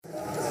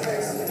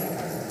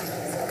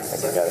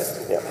Yes, I got it.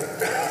 Yep.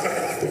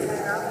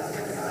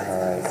 All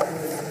right.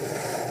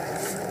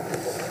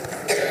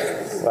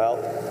 Well,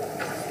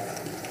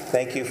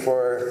 thank you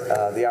for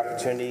the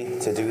opportunity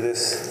to do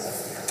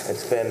this.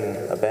 It's been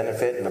a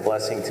benefit and a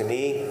blessing to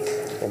me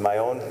in my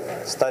own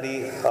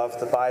study of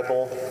the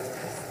Bible.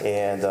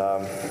 And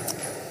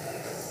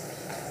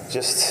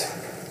just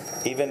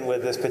even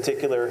with this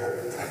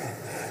particular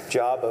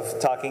job of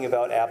talking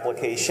about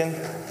application,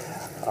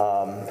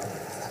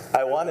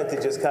 I wanted to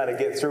just kind of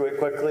get through it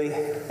quickly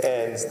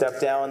and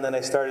step down. And then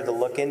I started to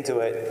look into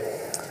it.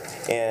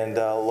 And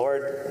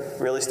Lord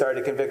really started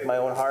to convict my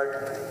own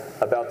heart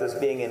about this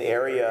being an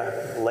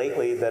area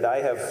lately that I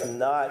have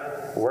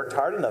not worked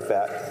hard enough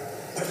at.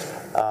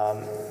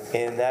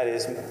 And that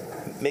is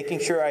making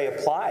sure I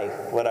apply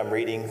what I'm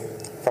reading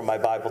from my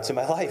Bible to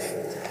my life.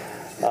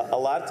 A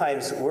lot of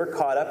times we're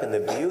caught up in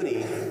the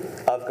beauty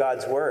of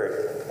God's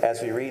Word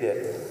as we read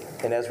it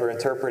and as we're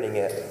interpreting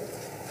it.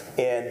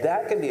 And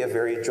that can be a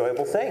very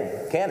enjoyable thing,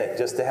 can it?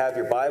 Just to have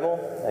your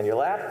Bible on your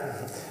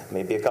lap,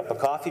 maybe a cup of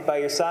coffee by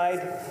your side,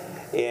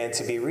 and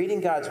to be reading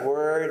God's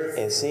Word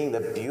and seeing the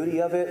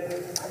beauty of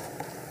it.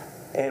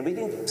 And we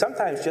can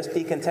sometimes just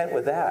be content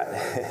with that,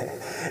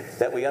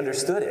 that we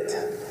understood it,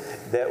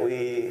 that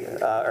we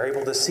are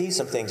able to see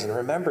some things and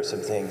remember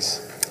some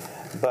things.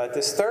 But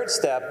this third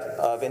step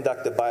of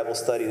inductive Bible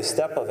study, the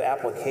step of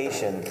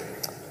application,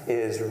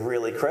 is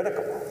really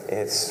critical.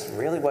 It's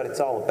really what it's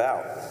all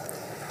about.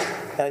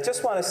 And I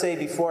just want to say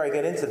before I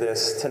get into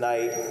this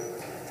tonight,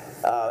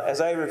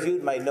 as I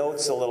reviewed my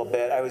notes a little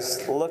bit, I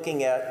was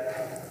looking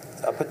at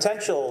a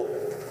potential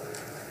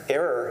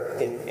error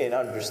in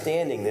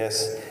understanding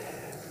this.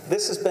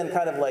 This has been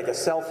kind of like a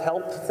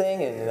self-help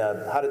thing in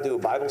how to do a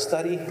Bible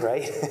study,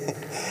 right?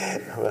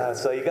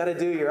 So you got to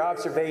do your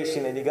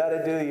observation and you got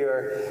to do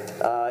your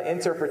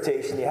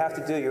interpretation. You have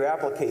to do your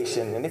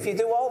application. And if you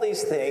do all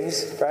these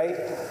things, right,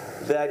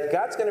 that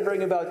God's going to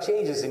bring about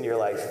changes in your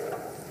life.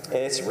 And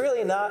it's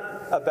really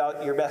not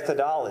about your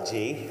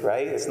methodology,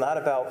 right? It's not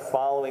about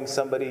following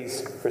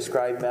somebody's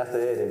prescribed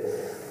method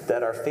and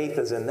that our faith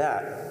is in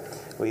that.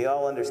 We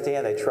all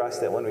understand, I trust,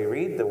 that when we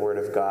read the Word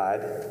of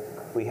God,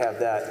 we have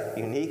that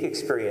unique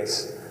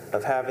experience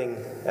of having,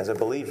 as a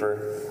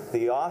believer,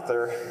 the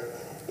author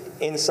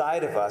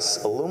inside of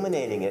us,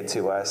 illuminating it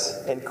to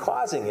us and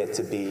causing it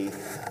to be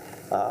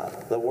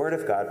the Word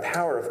of God,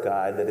 power of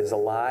God that is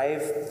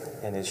alive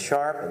and is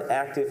sharp and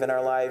active in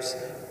our lives,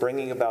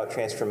 bringing about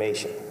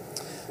transformation.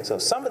 So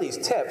some of these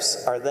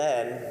tips are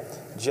then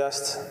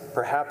just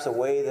perhaps a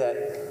way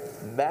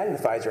that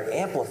magnifies or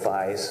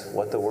amplifies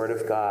what the Word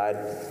of God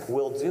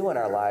will do in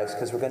our lives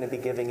because we're going to be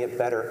giving it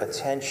better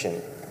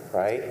attention,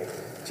 right?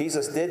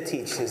 Jesus did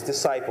teach his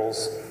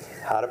disciples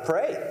how to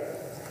pray.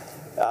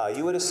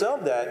 You would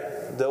assume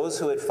that those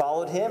who had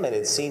followed him and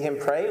had seen him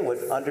pray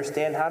would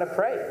understand how to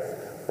pray.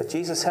 But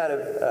Jesus had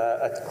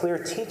a clear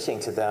teaching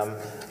to them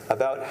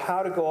about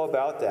how to go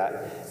about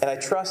that. And I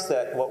trust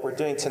that what we're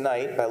doing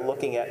tonight by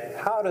looking at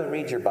how to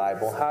read your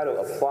Bible, how to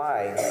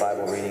apply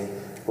Bible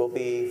reading, will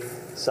be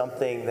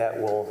something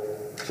that will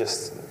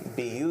just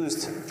be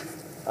used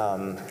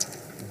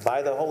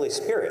by the Holy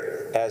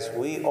Spirit as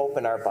we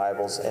open our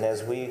Bibles and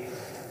as we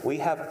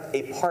have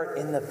a part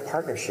in the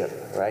partnership,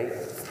 right,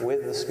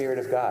 with the Spirit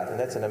of God. And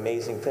that's an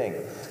amazing thing.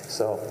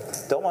 So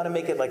don't want to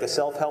make it like a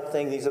self-help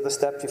thing. These are the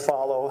steps you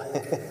follow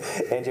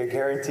and you're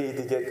guaranteed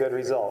to get good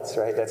results,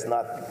 right? That's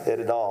not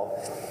it at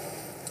all.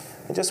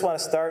 I just want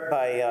to start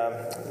by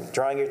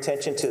drawing your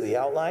attention to the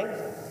outline.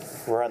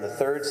 We're on the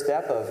third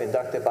step of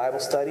inductive Bible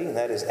study, and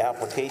that is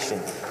application.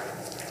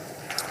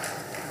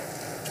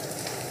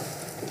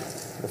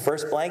 The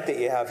first blank that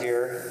you have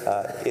here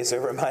is a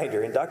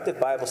reminder. Inductive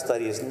Bible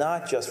study is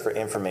not just for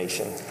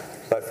information,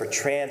 but for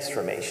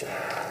transformation.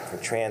 For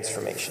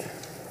transformation.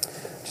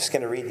 Just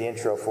going to read the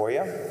intro for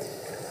you.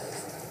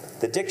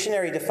 The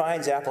dictionary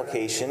defines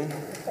application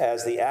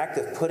as the act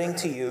of putting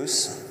to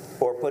use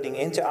or putting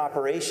into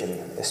operation,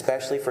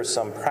 especially for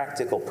some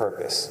practical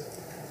purpose.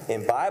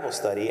 In Bible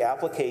study,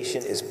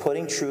 application is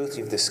putting truth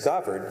you've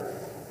discovered,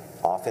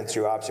 often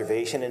through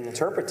observation and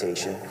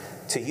interpretation,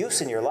 to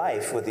use in your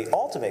life with the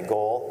ultimate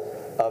goal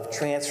of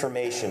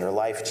transformation or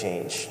life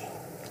change.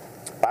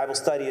 Bible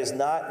study is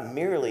not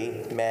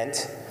merely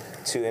meant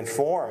to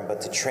inform, but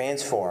to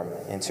transform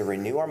and to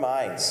renew our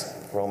minds.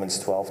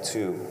 Romans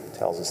 12:2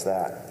 tells us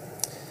that.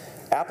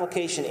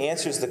 Application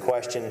answers the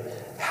question,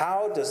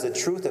 how does the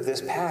truth of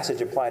this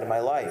passage apply to my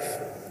life?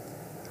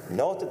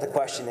 Note that the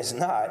question is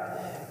not,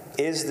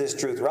 is this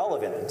truth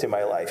relevant to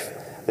my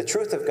life? The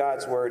truth of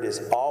God's Word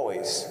is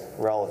always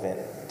relevant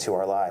to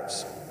our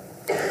lives.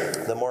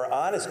 The more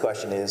honest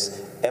question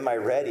is, am I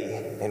ready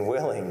and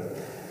willing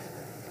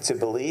to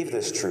believe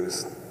this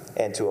truth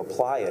and to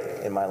apply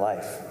it in my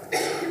life?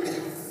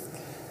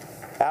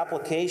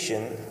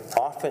 Application,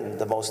 often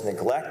the most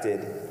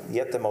neglected,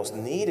 yet the most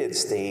needed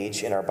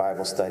stage in our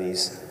Bible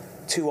studies,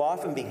 too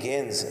often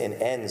begins and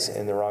ends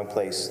in the wrong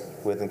place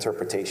with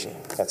interpretation.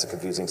 That's a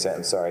confusing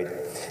sentence, sorry.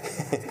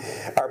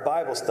 Our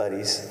Bible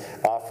studies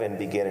often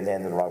begin and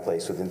end in the wrong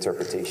place with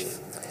interpretation.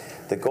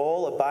 The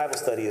goal of Bible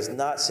study is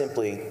not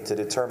simply to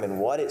determine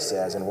what it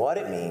says and what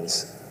it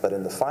means, but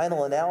in the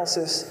final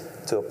analysis,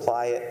 to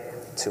apply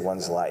it to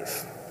one's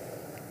life.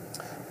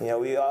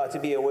 We ought to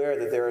be aware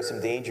that there are some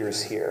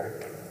dangers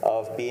here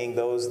of being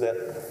those that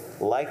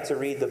like to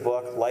read the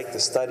book, like to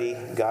study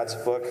God's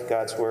book,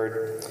 God's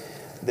Word.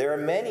 There are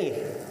many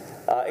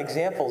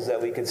examples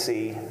that we could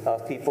see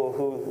of people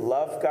who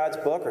love God's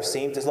book or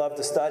seem to love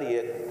to study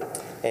it,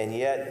 and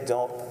yet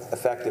don't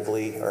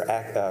effectively or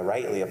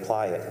rightly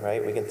apply it,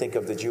 right? We can think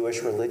of the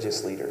Jewish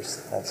religious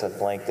leaders. That's a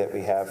blank that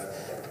we have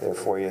there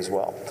for you as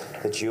well.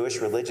 The Jewish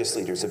religious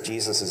leaders of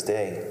Jesus'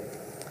 day.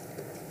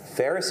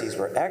 Pharisees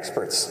were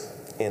experts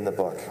in the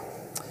book.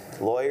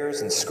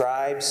 Lawyers and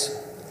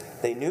scribes,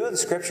 they knew the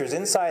Scriptures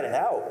inside and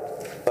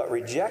out, but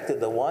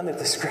rejected the one that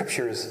the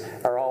Scriptures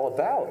are all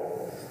about.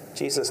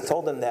 Jesus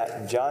told them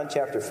that in John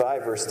chapter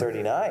 5, verse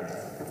 39.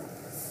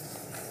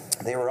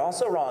 They were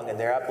also wrong in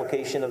their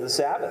application of the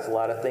Sabbath. A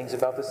lot of things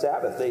about the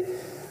Sabbath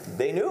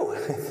they knew,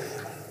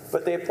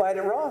 but they applied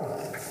it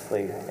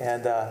wrongly.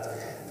 And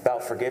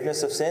about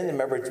forgiveness of sin,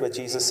 remember what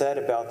Jesus said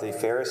about the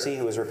Pharisee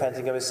who was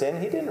repenting of his sin?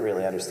 He didn't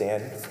really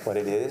understand what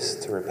it is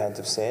to repent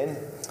of sin,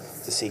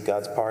 to seek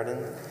God's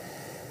pardon.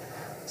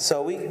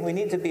 So we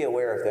need to be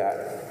aware of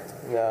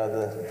that.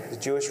 The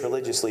Jewish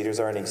religious leaders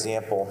are an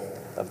example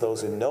of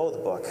those who know the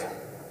book,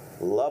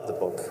 love the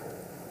book,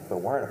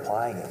 but weren't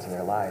applying it to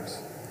their lives.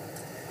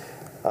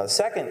 The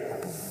second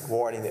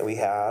warning that we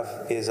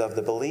have is of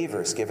the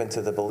believers, given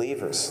to the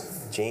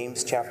believers.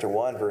 James chapter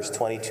 1, verse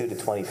 22 to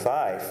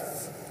 25.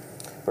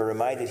 We're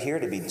reminded here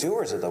to be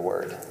doers of the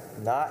word,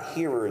 not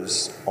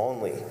hearers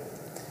only.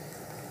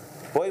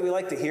 Boy, we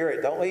like to hear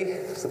it, don't we?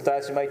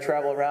 Sometimes we might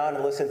travel around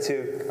and listen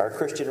to our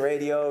Christian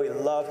radio. We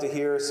love to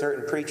hear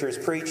certain preachers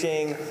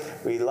preaching.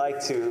 We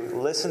like to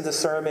listen to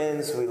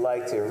sermons. We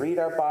like to read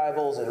our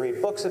Bibles and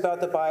read books about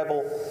the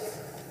Bible.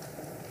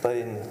 But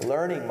in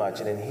learning much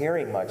and in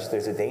hearing much,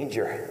 there's a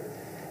danger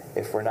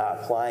if we're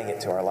not applying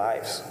it to our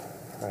lives,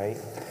 right?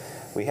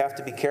 We have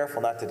to be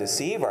careful not to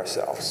deceive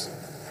ourselves.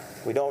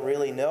 We don't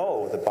really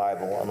know the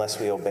Bible unless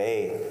we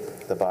obey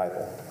the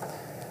Bible.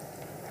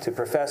 To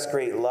profess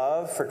great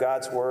love for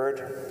God's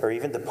Word, or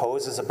even to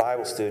pose as a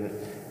Bible student,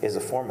 is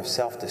a form of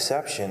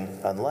self-deception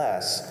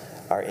unless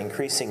our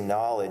increasing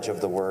knowledge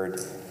of the Word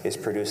is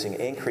producing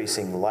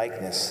increasing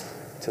likeness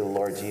to the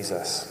Lord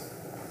Jesus.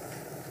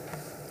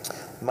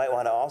 You might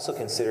want to also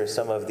consider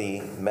some of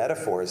the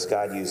metaphors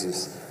God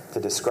uses to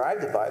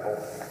describe the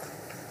Bible.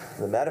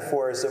 The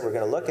metaphors that we're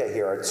going to look at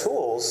here are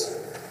tools,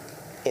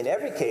 in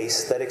every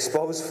case, that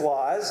expose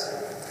flaws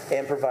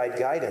and provide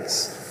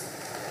guidance,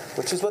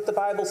 which is what the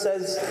Bible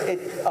says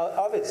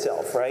of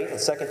itself, right? In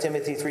 2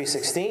 Timothy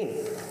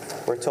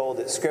 3:16, we're told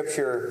that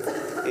Scripture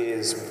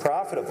is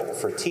profitable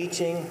for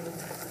teaching,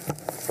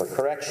 for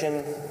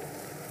correction.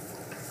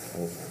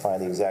 Let me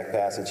find the exact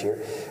passage here.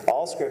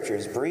 All Scripture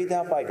is breathed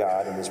out by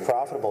God and is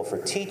profitable for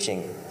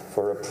teaching,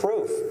 for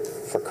reproof,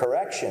 for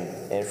correction,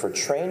 and for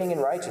training in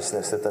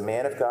righteousness, that the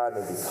man of God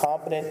may be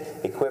competent,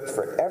 equipped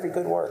for every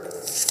good work.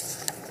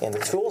 And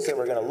the tools that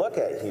we're going to look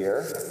at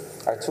here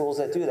are tools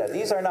that do that.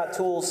 These are not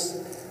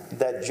tools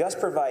that just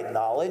provide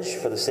knowledge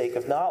for the sake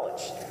of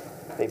knowledge.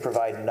 They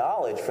provide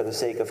knowledge for the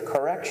sake of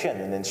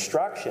correction and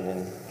instruction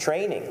and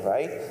training,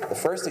 right? The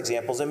first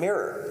example is a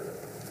mirror.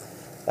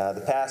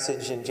 The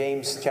passage in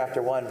James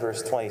chapter 1,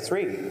 verse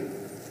 23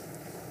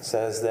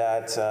 says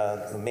that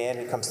the man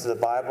who comes to the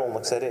Bible and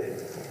looks at it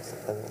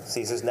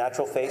sees his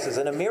natural face as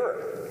in a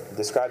mirror. It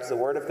describes the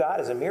Word of God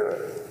as a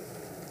mirror.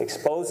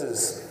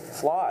 Exposes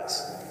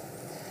flaws.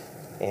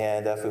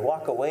 And if we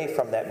walk away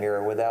from that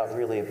mirror without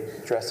really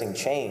addressing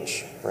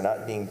change, we're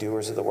not being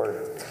doers of the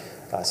Word.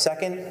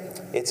 Second,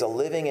 it's a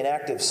living and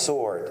active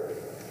sword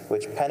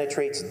which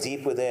penetrates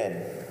deep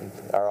within. You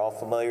are all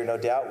familiar, no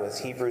doubt, with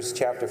Hebrews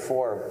chapter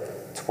 4,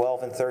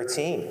 12 and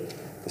 13.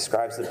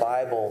 Describes the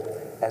Bible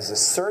as a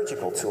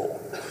surgical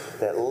tool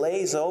that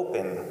lays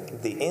open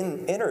the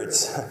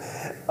innards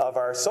of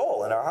our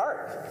soul and our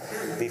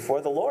heart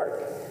before the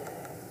Lord.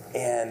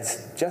 And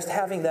just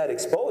having that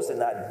exposed and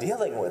not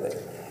dealing with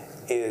it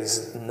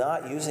is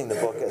not using the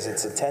book as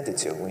it's intended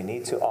to. We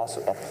need to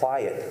also apply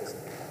it.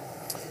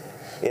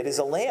 It is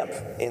a lamp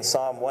in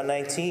Psalm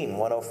 119,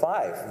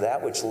 105,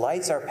 that which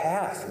lights our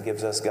path and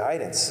gives us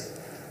guidance.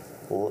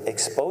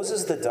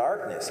 Exposes the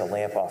darkness, a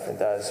lamp often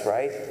does,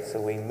 right? So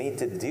we need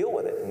to deal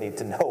with it. We need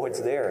to know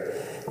it's there.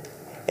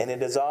 And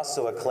it is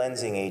also a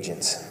cleansing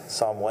agent.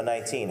 Psalm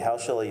 119, how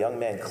shall a young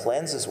man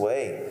cleanse his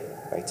way?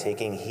 By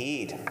taking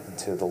heed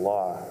to the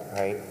law,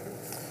 right?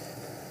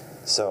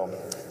 So,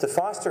 to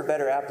foster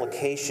better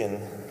application,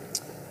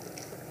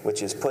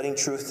 which is putting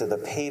truth to the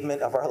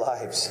pavement of our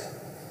lives,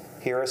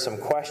 here are some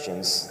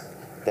questions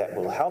that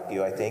will help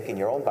you, I think, in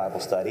your own Bible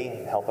study,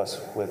 help us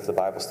with the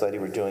Bible study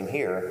we're doing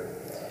here.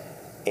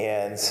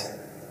 And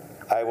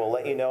I will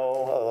let you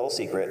know a little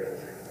secret.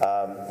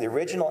 The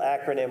original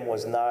acronym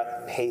was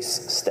not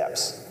PACE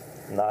STEPS.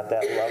 Not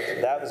that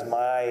loved. That was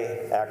my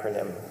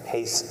acronym,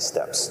 PACE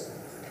STEPS.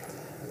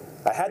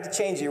 I had to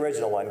change the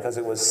original one because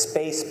it was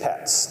Space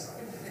Pets.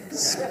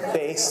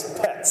 Space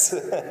pets.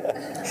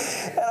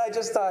 And I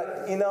just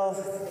thought,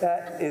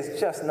 that is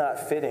just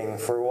not fitting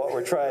for what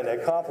we're trying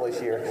to accomplish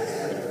here.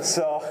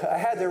 So I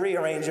had to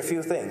rearrange a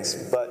few things.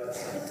 But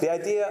the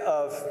idea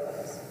of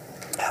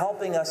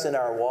helping us in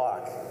our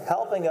walk,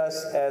 helping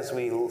us as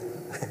we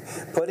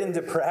put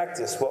into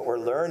practice what we're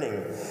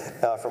learning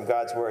from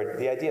God's Word,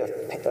 the idea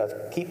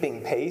of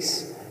keeping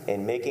pace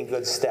and making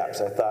good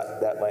steps, I thought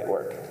that might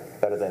work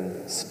better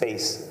than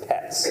space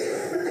pets.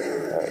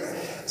 All right.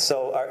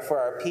 So for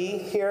our P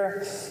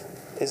here,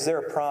 is there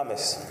a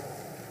promise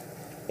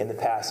in the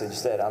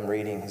passage that I'm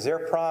reading? Is there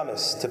a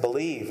promise to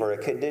believe or a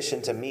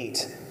condition to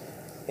meet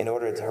in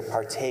order to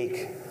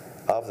partake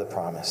of the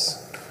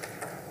promise?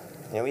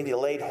 We need to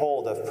lay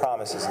hold of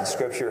promises in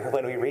Scripture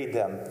when we read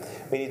them.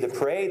 We need to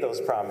pray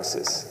those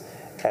promises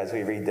as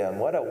we read them.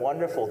 What a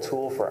wonderful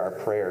tool for our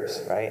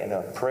prayers, right? And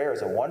a prayer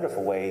is a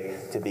wonderful way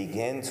to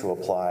begin to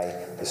apply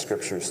the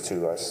Scriptures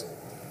to us.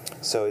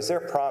 So is there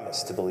a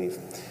promise to believe?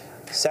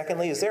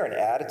 Secondly, is there an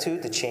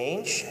attitude to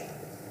change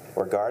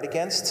or guard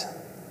against?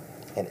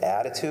 An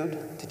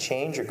attitude to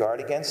change or guard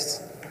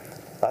against?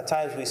 A lot of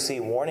times we see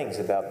warnings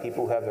about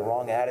people who have the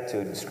wrong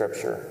attitude in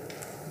Scripture.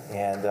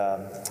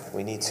 And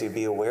we need to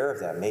be aware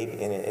of that.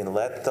 Maybe and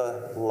let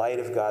the light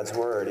of God's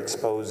Word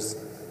expose,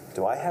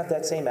 do I have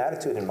that same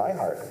attitude in my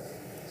heart?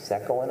 Is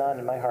that going on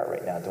in my heart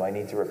right now? Do I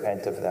need to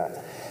repent of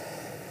that?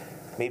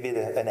 Maybe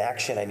an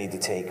action I need to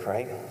take,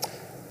 right?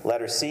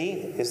 Letter C,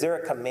 is there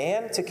a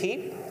command to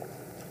keep?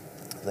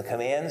 The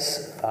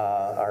commands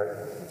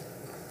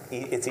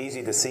it's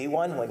easy to see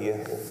one when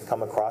you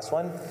come across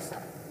one,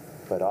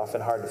 but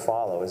often hard to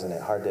follow, isn't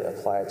it? Hard to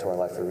apply it to our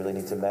life. We really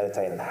need to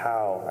meditate on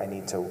how I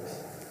need to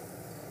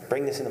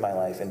bring this into my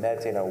life and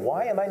meditate on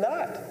why am I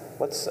not?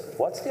 What's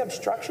the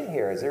obstruction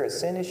here? Is there a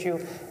sin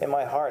issue in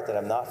my heart that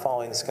I'm not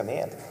following this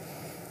command?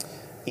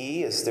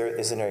 E, is there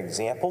an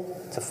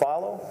example to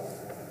follow?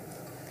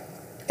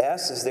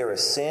 S, is there a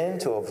sin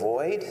to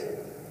avoid,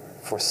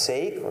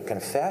 forsake, or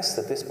confess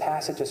that this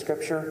passage of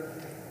Scripture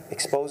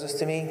exposes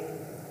to me?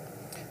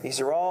 These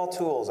are all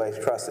tools, I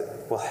trust,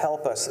 that will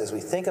help us as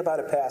we think about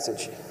a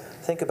passage,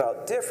 think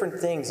about different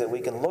things that we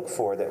can look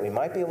for that we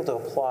might be able to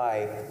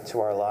apply to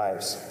our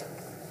lives.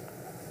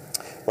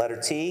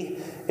 Letter T,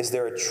 is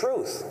there a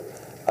truth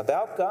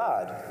about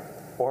God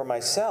or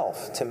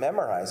myself to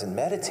memorize and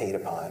meditate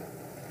upon?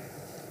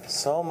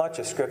 So much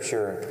of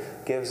Scripture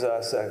gives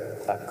us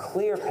a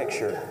clear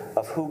picture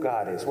of who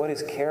God is, what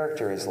His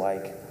character is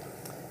like,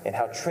 and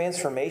how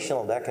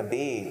transformational that can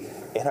be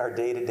in our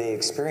day-to-day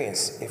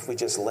experience if we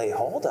just lay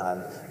hold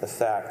on the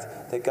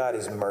fact that God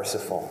is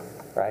merciful,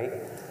 right?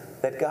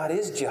 That God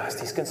is just.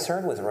 He's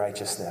concerned with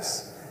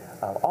righteousness.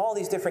 All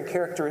these different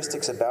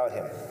characteristics about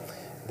Him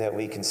that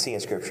we can see in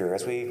Scripture.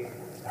 As we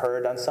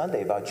heard on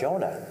Sunday about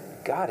Jonah,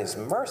 God is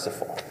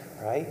merciful,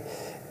 right?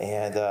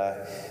 And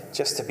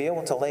just to be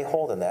able to lay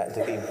hold on that and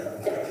to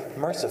be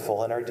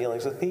merciful in our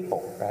dealings with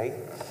people, right?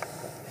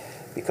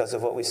 Because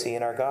of what we see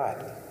in our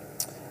God.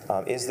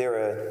 Is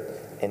there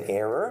an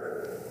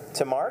error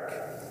to mark?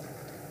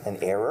 An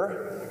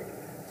error?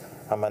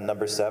 I'm on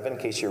number 7, in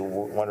case you're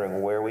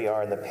wondering where we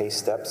are in the pace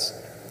steps.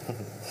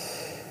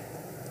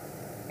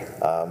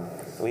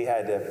 We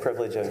had the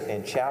privilege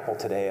in chapel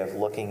today of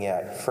looking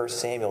at 1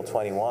 Samuel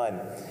 21,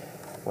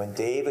 when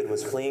David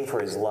was fleeing for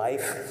his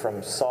life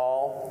from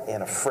Saul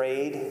and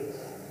afraid,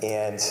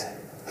 and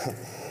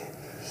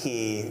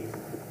he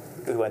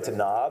went to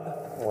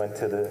Nob, went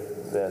to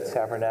the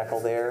tabernacle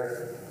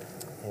there,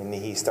 and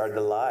he started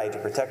to lie to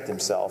protect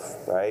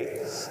himself, right?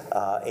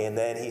 And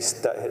then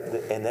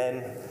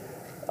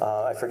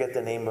I forget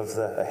the name of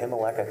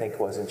Ahimelech, I think,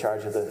 was in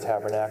charge of the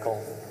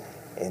tabernacle.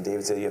 And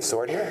David said, "You have a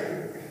sword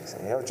here?" He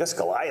said, "Just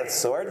Goliath's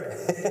sword."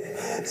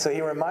 So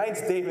he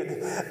reminds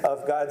David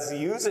of God's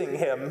using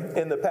him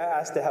in the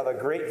past to have a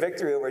great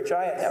victory over a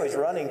giant. Now he's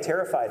running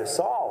terrified of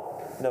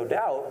Saul, no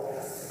doubt,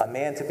 a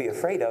man to be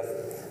afraid of,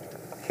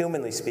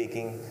 humanly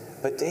speaking.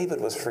 But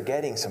David was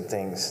forgetting some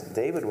things.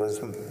 David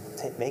was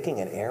making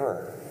an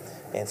error.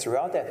 And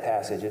throughout that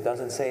passage, it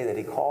doesn't say that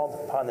he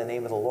called upon the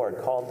name of the Lord,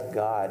 called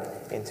God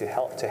to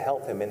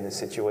help him in this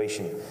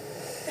situation.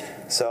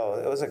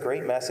 So it was a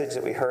great message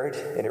that we heard,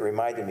 and it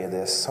reminded me of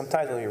this.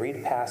 Sometimes when we read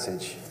a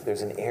passage,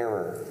 there's an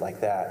error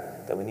like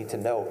that we need to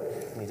note.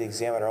 We need to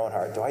examine our own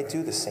heart. Do I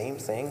do the same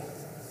thing?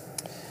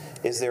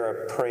 Is there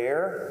a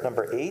prayer,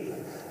 number 8,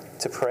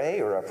 to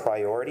pray, or a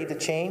priority to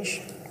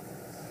change?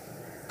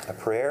 A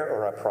prayer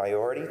or a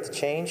priority to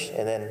change?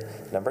 And then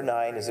number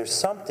 9, is there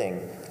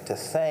something to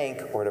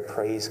thank or to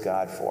praise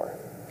God for?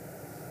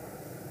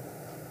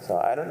 So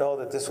I don't know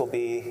that this will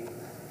be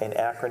an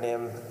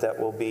acronym that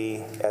will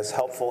be as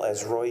helpful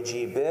as Roy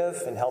G.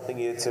 Biv in helping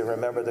you to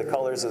remember the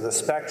colors of the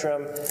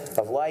spectrum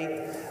of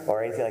light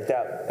or anything like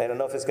that. I don't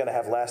know if it's going to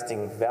have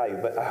lasting value,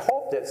 but I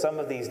hope that some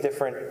of these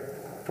different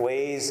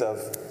ways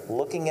of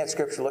looking at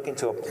Scripture, looking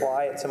to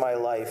apply it to my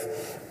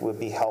life would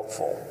be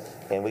helpful.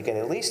 And we can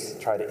at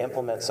least try to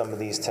implement some of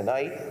these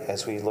tonight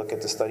as we look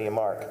at the study of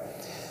Mark.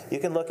 You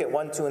can look at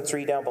 1, 2, and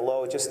 3 down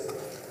below.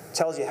 Just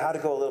tells you how to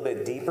go a little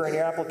bit deeper in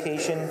your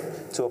application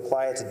to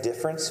apply it to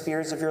different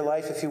spheres of your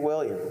life, if you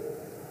will.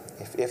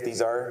 If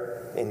these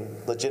are in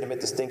legitimate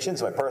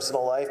distinctions, my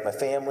personal life, my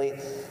family,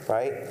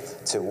 right?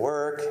 To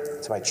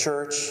work, to my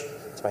church,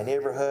 to my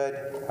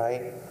neighborhood,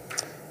 right?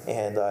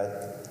 And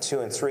 2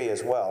 and 3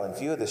 as well. In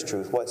view of this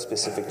truth, what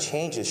specific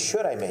changes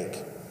should I make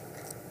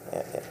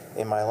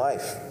in my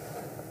life?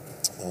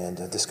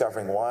 And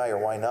discovering why or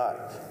why not.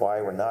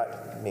 Why we're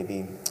not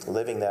maybe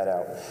living that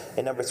out.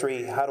 And number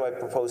 3, how do I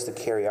propose to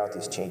carry out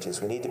these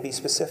changes? We need to be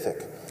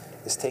specific.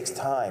 This takes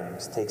time.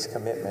 This takes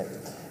commitment.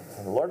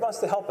 And the Lord wants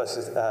to help us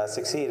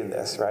succeed in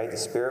this, right? The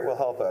Spirit will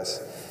help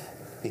us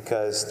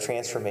because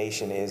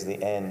transformation is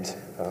the end,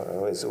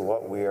 is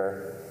what we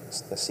are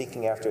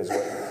seeking after, is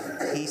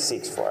what He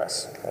seeks for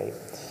us, right?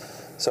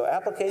 So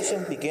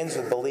application begins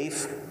with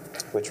belief,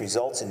 which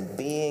results in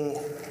being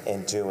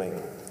and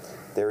doing.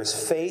 There is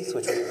faith,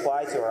 which we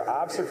apply to our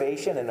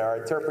observation and our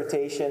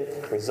interpretation,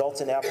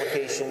 results in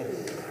application,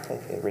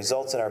 it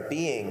results in our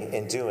being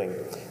and doing.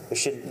 There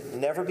should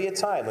never be a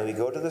time when we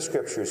go to the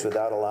Scriptures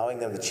without allowing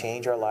them to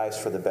change our lives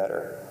for the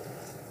better.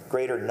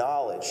 Greater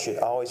knowledge should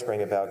always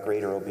bring about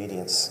greater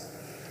obedience,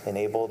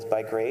 enabled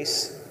by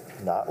grace,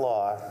 not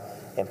law,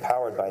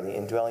 empowered by the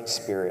indwelling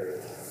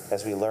Spirit,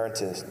 as we learn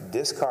to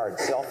discard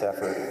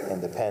self-effort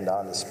and depend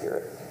on the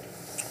Spirit.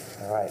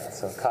 All right,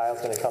 so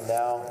Kyle's going to come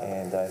now,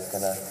 and he's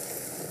going to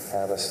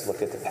have us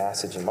look at the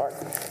passage in Mark.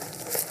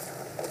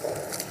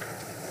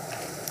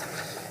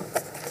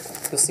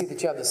 You'll see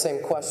that you have the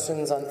same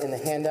questions in the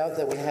handout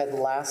that we had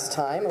last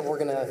time, and we're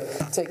going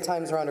to take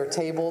times around our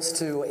tables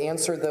to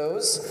answer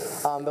those.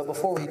 But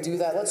before we do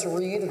that, let's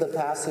read the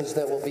passage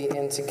that we'll be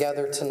in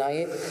together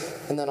tonight,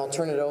 and then I'll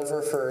turn it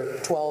over for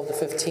 12 to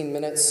 15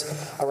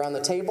 minutes around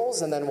the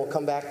tables, and then we'll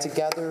come back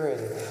together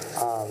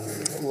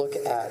and look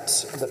at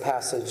the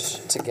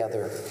passage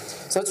together.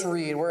 So let's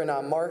read. We're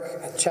in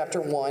Mark chapter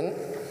 1.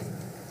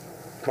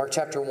 Mark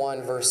chapter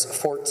 1, verse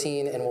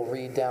 14, and we'll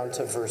read down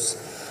to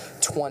verse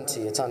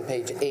 20. It's on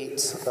page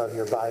 8 of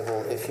your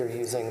Bible if you're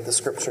using the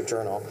Scripture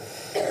Journal.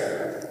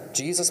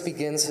 Jesus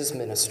begins his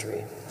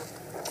ministry.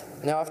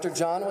 Now, after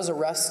John was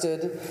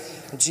arrested,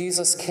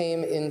 Jesus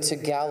came into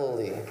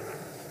Galilee,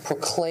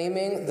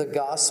 proclaiming the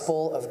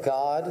gospel of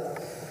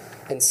God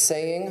and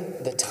saying,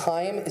 "The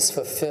time is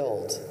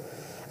fulfilled,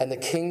 and the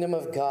kingdom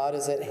of God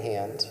is at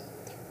hand.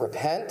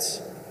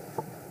 Repent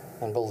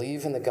and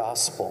believe in the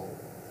gospel."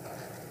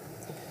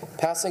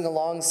 Passing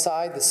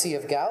alongside the Sea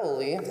of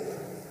Galilee,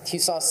 he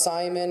saw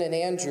Simon and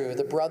Andrew,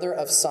 the brother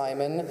of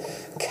Simon,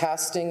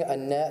 casting a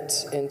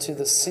net into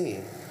the sea,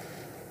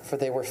 for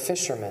they were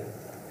fishermen.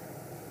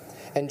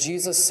 And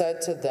Jesus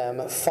said to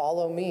them,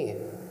 "Follow me,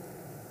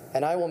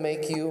 and I will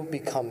make you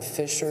become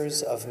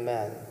fishers of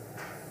men."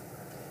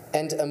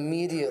 And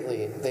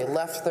immediately they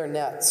left their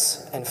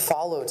nets and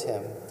followed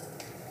him.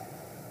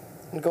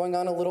 And going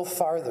on a little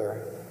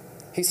farther,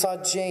 he saw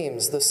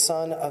James, the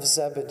son of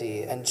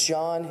Zebedee, and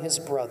John, his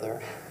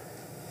brother,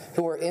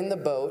 who were in the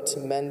boat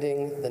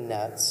mending the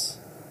nets.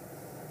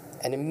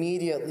 And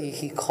immediately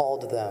he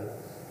called them,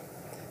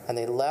 and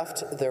they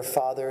left their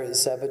father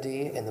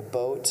Zebedee in the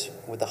boat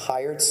with the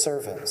hired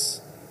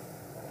servants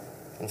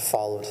and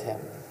followed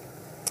him.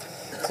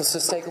 So let's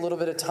just take a little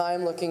bit of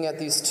time looking at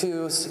these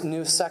two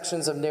new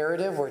sections of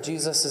narrative where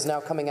Jesus is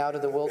now coming out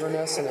of the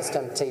wilderness in his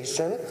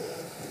temptation.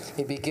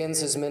 He begins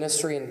his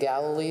ministry in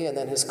Galilee and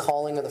then his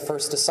calling of the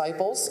first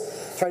disciples.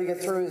 Try to get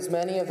through as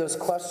many of those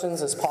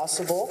questions as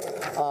possible,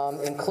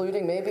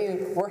 including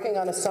maybe working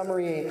on a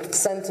summary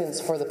sentence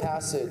for the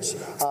passage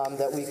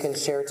that we can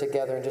share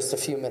together in just a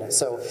few minutes.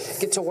 So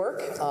get to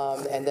work,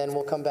 and then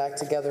we'll come back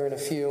together in a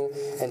few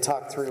and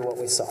talk through what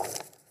we saw.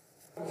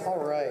 All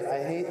right,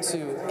 I hate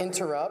to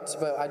interrupt,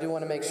 but I do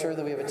want to make sure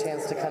that we have a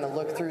chance to kind of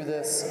look through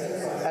this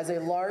as a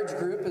large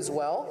group as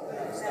well.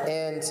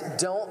 And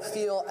don't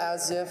feel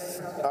as if,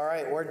 all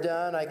right, we're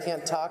done, I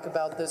can't talk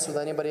about this with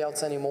anybody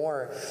else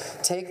anymore.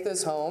 Take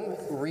this home,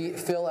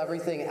 fill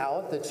everything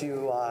out that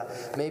you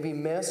maybe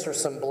missed or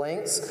some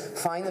blanks.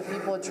 Find the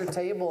people at your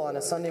table on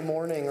a Sunday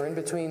morning or in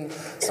between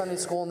Sunday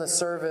school and the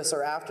service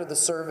or after the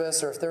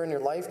service, or if they're in your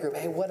life group.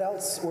 Hey, what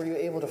else were you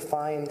able to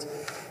find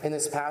in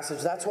this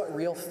passage? That's what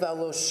real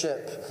fellowship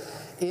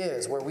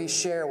is, where we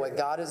share what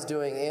God is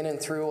doing in and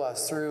through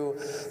us, through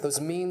those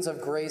means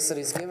of grace that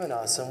he's given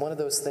us. And one of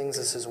those things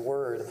is his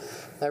word.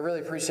 And I really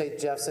appreciate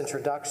Jeff's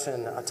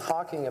introduction,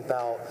 talking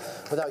about,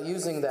 without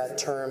using that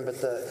term,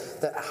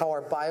 but how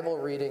our Bible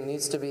reading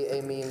needs to be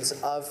a means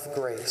of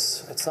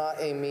grace. It's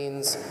not a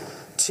means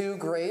to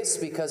grace,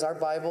 because our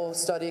Bible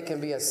study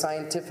can be as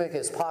scientific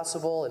as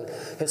possible and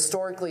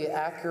historically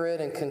accurate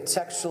and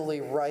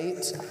contextually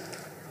right.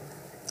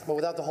 But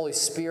without the Holy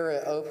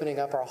Spirit opening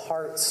up our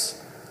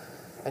hearts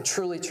and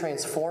truly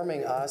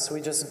transforming us,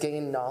 we just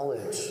gain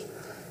knowledge.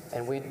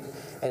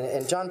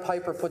 And John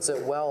Piper puts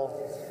it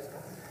well.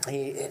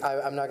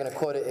 I'm not going to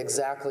quote it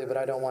exactly, but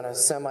I don't want to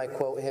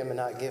semi-quote him and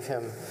not give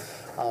him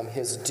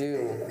his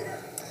due.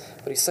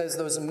 But he says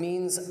those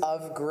means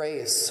of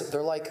grace,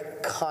 they're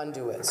like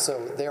conduits. So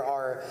there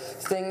are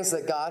things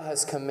that God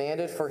has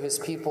commanded for his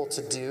people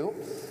to do,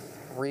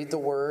 read the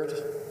Word,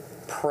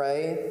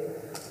 pray,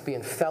 be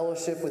in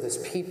fellowship with His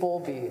people,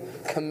 be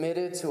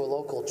committed to a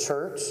local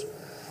church.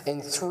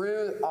 And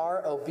through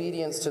our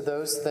obedience to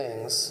those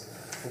things,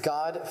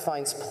 God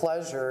finds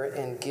pleasure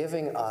in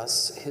giving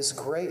us His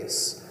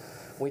grace.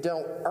 We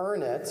don't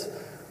earn it.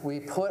 We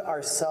put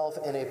ourselves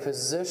in a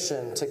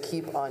position to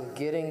keep on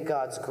getting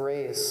God's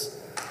grace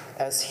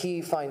as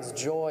He finds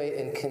joy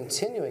in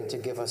continuing to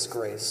give us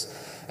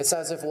grace. It's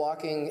as if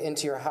walking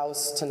into your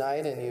house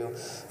tonight and you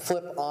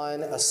flip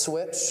on a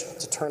switch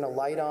to turn a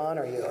light on,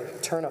 or you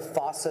turn a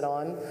faucet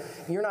on.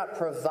 You're not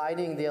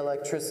providing the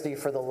electricity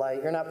for the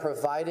light. You're not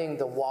providing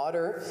the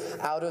water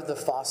out of the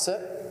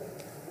faucet,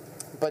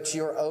 but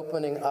you're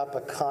opening up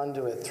a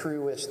conduit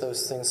through which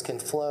those things can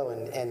flow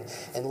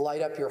and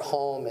light up your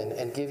home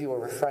and give you a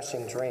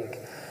refreshing drink.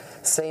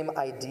 Same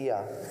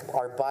idea.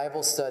 Our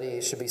Bible study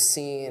should be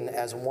seen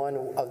as one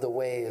of the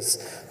ways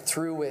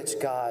through which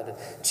God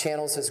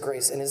channels His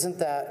grace. And isn't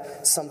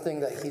that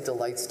something that He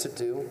delights to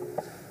do?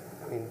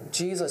 I mean,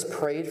 Jesus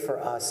prayed for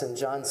us in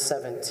John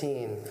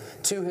 17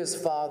 to His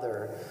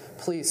Father,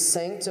 please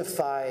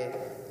sanctify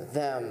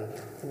them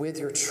with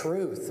your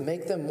truth.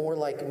 Make them more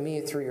like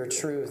me through your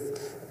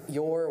truth.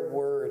 Your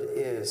word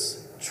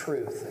is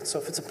truth. So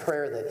if it's a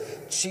prayer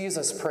that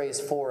Jesus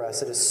prays for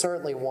us, it is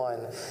certainly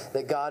one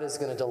that God is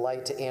going to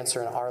delight to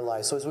answer in our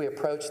lives. So as we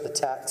approach the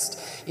text,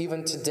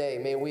 even today,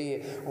 may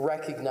we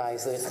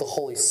recognize that it's the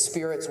Holy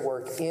Spirit's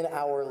work in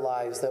our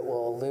lives that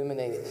will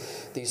illuminate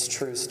these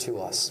truths to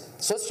us.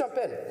 So let's jump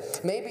in.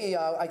 Maybe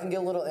I can get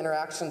a little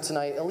interaction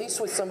tonight, at least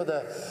with some of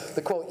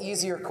the quote,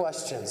 easier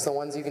questions, the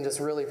ones you can just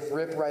really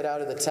rip right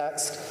out of the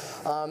text.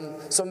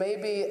 So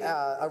maybe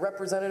a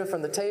representative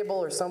from the table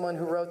or someone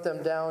who wrote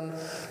them down,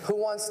 who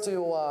wants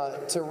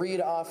to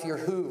read off your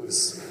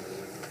who's?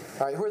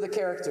 All right, who are the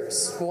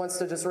characters? Who wants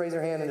to just raise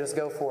your hand and just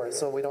go for it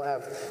so we don't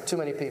have too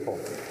many people?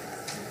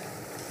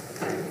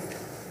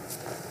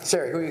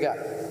 Sherry, who you got?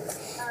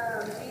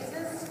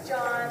 Jesus,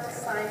 John,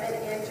 Simon,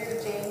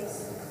 Andrew,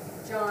 James,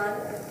 John,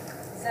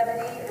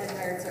 Zebedee, and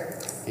hired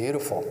servants.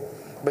 Beautiful.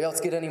 Anybody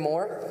else get any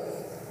more?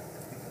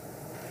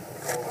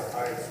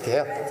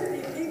 Yeah. Too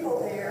many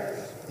people here.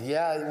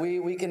 Yeah,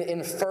 we can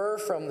infer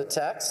from the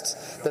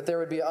text that there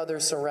would be other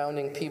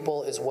surrounding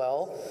people as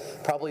well.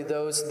 Probably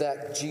those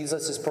that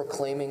Jesus is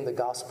proclaiming the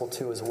gospel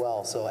to as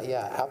well. So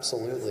yeah,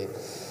 absolutely.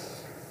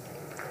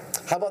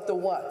 How about the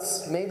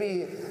what's?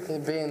 Maybe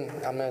I'm going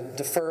to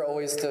defer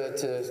always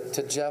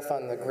to Jeff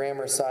on the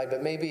grammar side,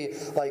 but maybe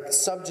like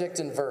subject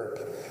and verb.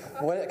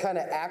 What kind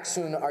of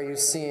action are you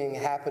seeing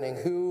happening?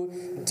 Who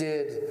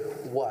did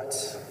what?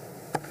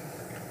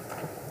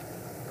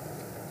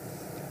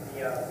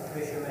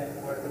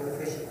 Fishermen were doing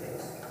fishing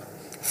things.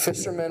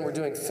 Fishermen were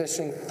doing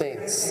fishing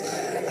things.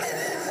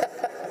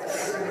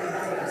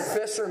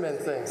 Fishermen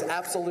things,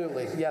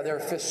 absolutely. Yeah,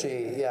 they're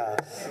fishy, yeah.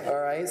 All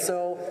right,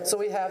 so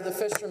we have the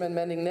fishermen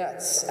mending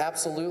nets,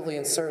 absolutely,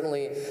 and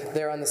certainly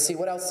they're on the sea.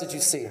 What else did you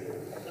see?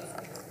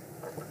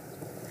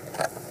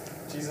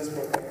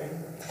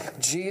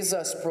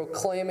 Jesus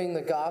proclaiming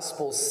the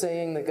gospel,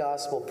 saying the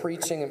gospel,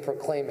 preaching and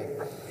proclaiming.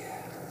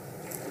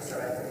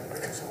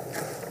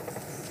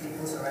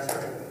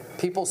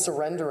 People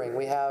surrendering.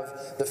 We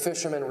have the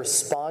fishermen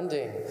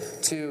responding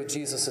to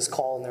Jesus'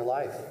 call in their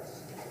life.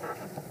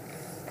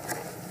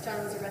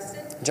 John was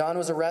arrested. John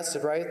was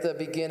arrested right at the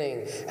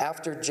beginning,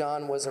 after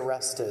John was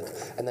arrested.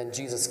 And then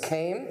Jesus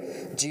came,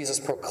 Jesus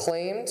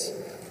proclaimed.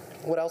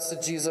 What else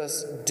did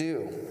Jesus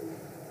do?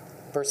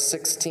 Verse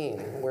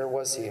 16, where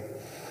was he?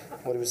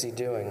 What was he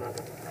doing?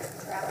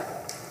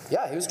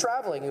 Yeah, he was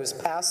traveling. He was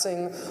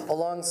passing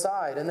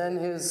alongside. And then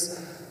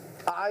his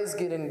eyes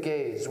get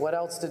engaged. What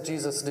else did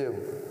Jesus do?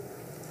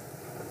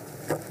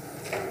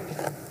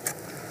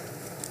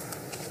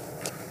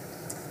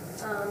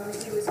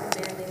 He was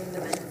commanding the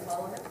men to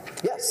follow him.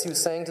 Yes, he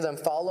was saying to them,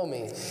 follow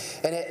me.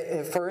 And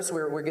at first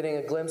we're getting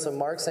a glimpse of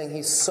Mark saying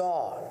he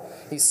saw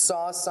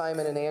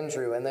Simon and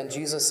Andrew. And then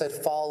Jesus said,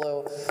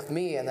 follow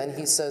me. And then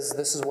he says,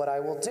 this is what I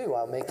will do.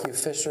 I'll make you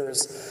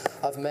fishers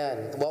of men.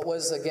 What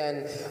was,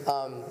 again,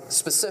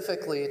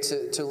 specifically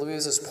to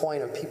Louise's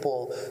point of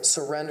people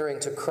surrendering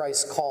to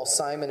Christ's call,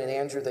 Simon and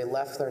Andrew, they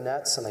left their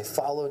nets and they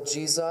followed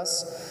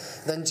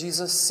Jesus. Then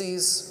Jesus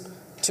sees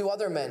two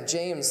other men,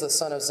 James, the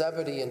son of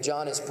Zebedee, and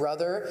John, his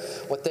brother.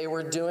 What they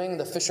were doing,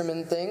 the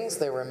fishermen things,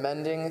 they were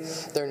mending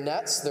their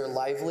nets. Their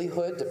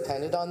livelihood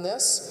depended on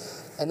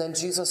this. And then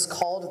Jesus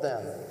called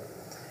them.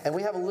 And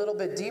we have a little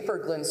bit deeper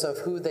glimpse of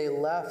who they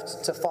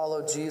left to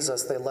follow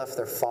Jesus. They left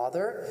their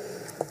father.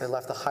 They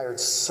left the hired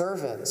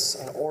servants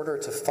in order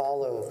to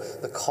follow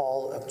the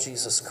call of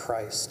Jesus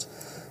Christ.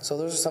 So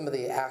those are some of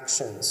the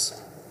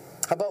actions.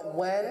 How about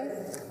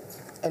when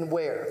and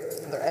where?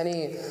 Are there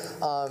any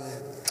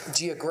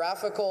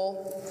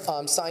geographical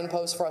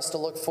signposts for us to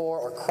look for,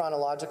 or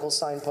chronological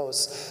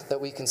signposts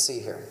that we can see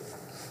here?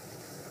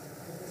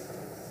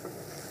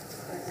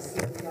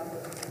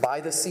 By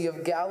the Sea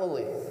of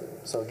Galilee.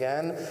 So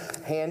again,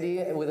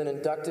 handy with an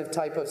inductive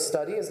type of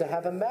study is to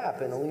have a map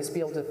and at least be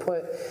able to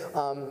put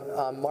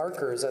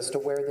markers as to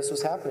where this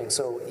was happening.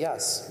 So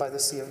yes, by the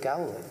Sea of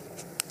Galilee.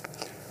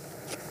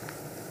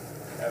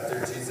 After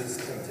Jesus'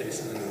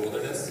 temptation in the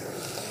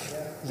wilderness?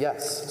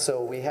 Yes,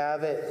 so we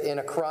have it in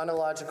a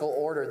chronological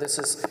order. This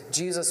is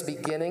Jesus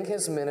beginning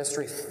his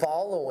ministry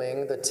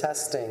following the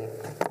testing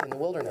in the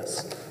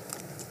wilderness.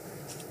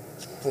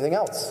 Anything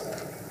else?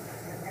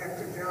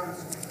 After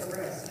John's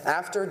arrest.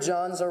 After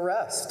John's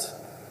arrest.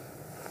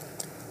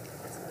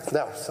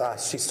 No,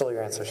 she stole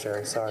your answer,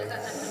 Sherry. Sorry.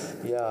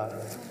 Yeah.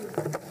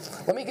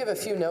 Let me give a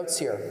few notes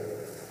here.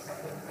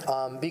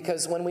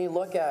 Because when we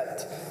look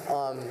at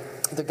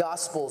the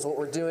Gospels, what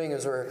we're doing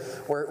is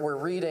we're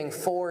reading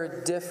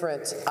 4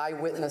 different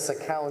eyewitness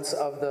accounts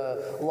of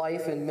the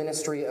life and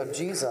ministry of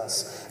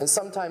Jesus. And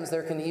sometimes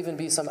there can even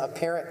be some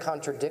apparent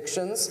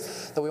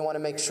contradictions that we want to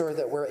make sure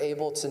that we're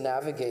able to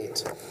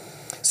navigate.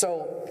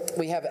 So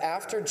we have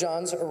after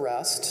John's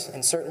arrest,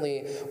 and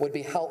certainly would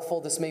be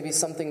helpful, this may be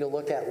something to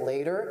look at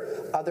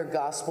later, other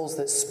Gospels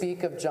that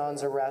speak of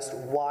John's arrest.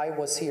 Why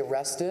was he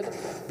arrested?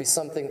 Be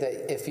something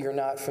that if you're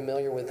not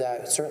familiar with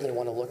that, certainly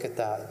want to look at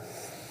that.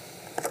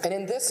 And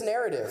in this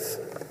narrative,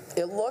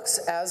 it looks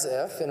as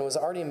if, and it was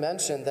already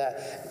mentioned,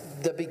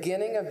 that the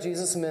beginning of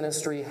Jesus'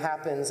 ministry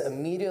happens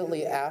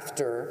immediately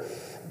after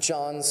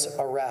John's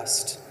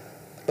arrest.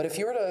 But if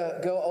you were to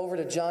go over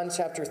to John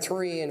chapter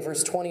 3 and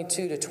verse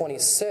 22 to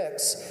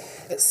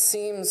 26, it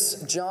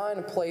seems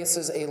John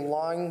places a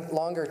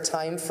longer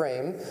time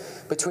frame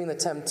between the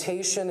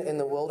temptation in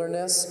the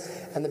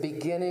wilderness and the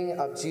beginning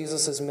of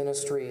Jesus'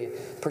 ministry,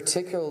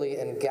 particularly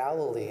in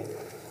Galilee.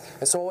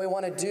 And so what we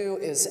want to do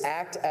is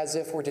act as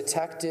if we're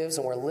detectives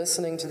and we're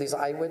listening to these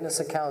eyewitness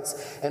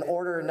accounts in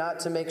order not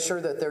to make sure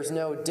that there's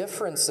no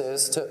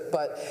differences,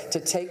 but to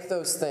take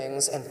those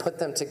things and put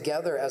them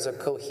together as a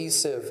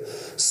cohesive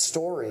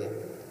story.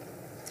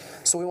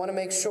 So we want to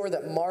make sure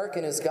that Mark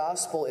in his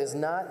gospel is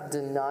not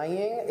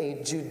denying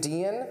a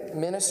Judean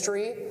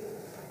ministry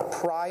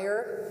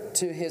prior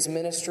to his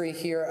ministry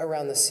here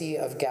around the Sea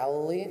of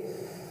Galilee,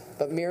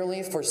 but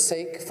merely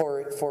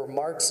for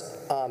Mark's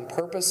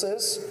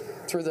purposes,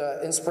 through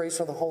the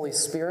inspiration of the Holy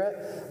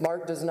Spirit,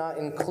 Mark does not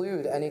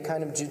include any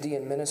kind of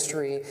Judean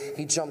ministry.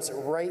 He jumps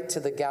right to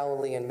the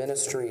Galilean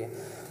ministry.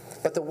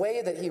 But the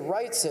way that he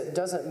writes it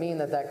doesn't mean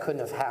that that couldn't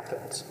have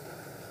happened.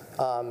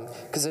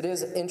 Because it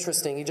is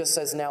interesting. He just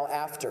says, now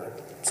after.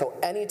 So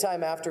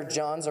anytime after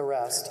John's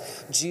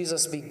arrest,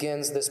 Jesus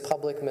begins this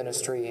public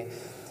ministry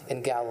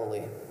in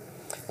Galilee.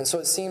 And so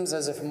it seems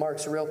as if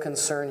Mark's real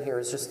concern here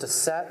is just to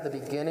set the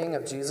beginning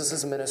of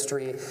Jesus'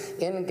 ministry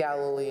in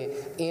Galilee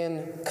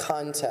in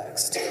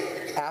context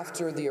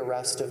after the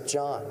arrest of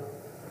John.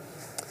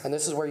 And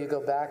this is where you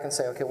go back and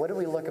say, okay, what do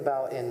we look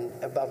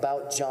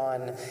about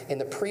John in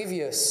the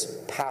previous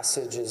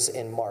passages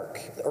in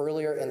Mark,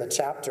 earlier in the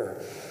chapter?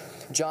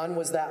 John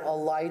was that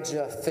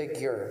Elijah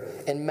figure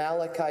in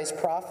Malachi's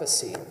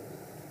prophecy.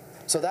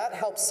 So that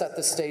helps set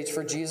the stage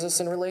for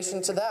Jesus in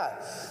relation to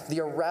that.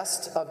 The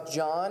arrest of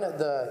John,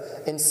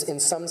 in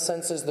some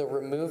senses, the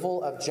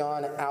removal of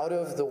John out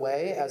of the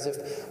way, as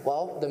if,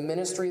 well, the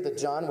ministry that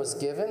John was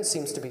given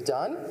seems to be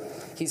done.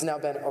 He's now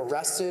been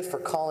arrested for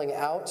calling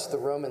out the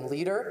Roman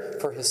leader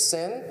for his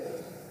sin.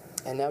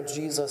 And now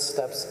Jesus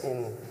steps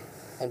in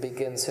and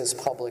begins his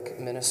public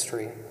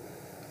ministry.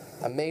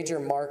 A major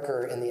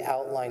marker in the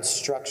outline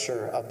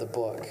structure of the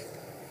book.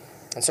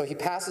 And so he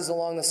passes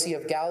along the Sea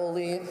of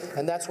Galilee,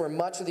 and that's where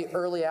much of the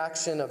early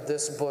action of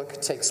this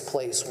book takes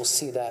place. We'll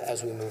see that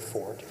as we move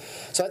forward.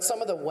 So that's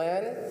some of the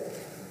when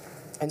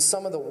and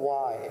some of the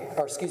why,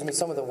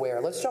 some of the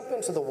where. Let's jump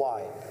into the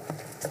why.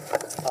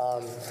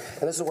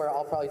 And this is where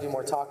I'll probably do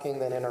more talking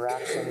than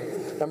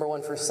interaction. Number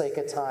one, for sake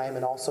of time,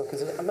 and also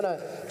because I'm going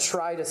to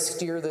try to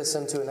steer this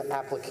into an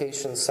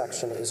application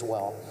section as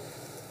well.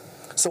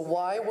 So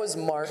why was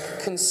Mark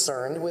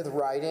concerned with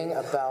writing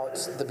about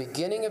the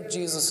beginning of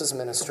Jesus'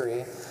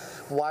 ministry?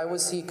 Why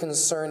was he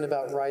concerned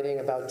about writing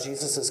about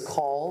Jesus'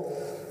 call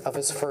of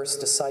his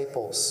first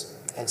disciples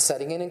and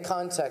setting it in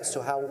context to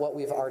what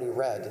we've already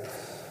read?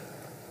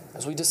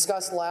 As we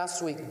discussed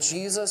last week,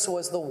 Jesus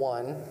was the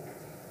one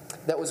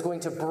that was going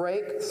to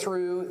break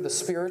through the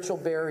spiritual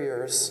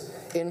barriers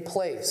in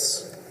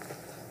place.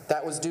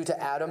 That was due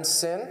to Adam's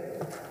sin.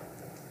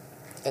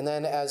 And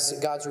then as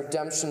God's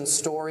redemption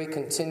story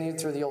continued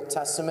through the Old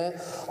Testament,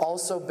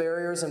 also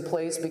barriers in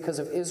place because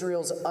of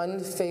Israel's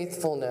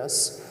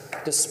unfaithfulness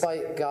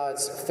despite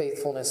God's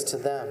faithfulness to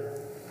them.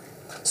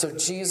 So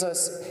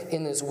Jesus,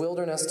 in his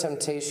wilderness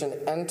temptation,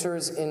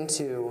 enters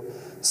into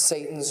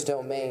Satan's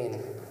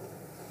domain.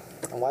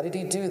 And why did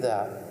he do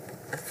that?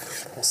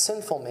 A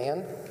sinful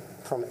man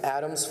from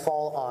Adam's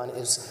fall on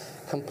is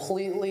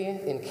completely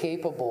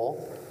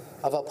incapable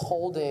of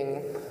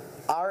upholding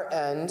our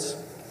end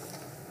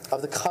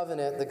of the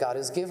covenant that God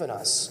has given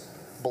us.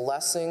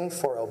 Blessing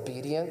for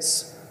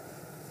obedience.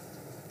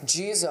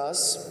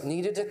 Jesus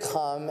needed to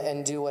come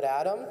and do what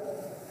Adam,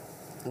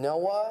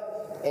 Noah,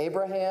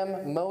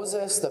 Abraham,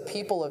 Moses, the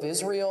people of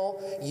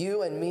Israel,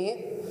 you and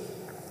me,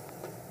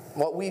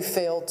 what we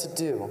failed to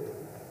do.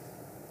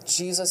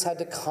 Jesus had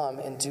to come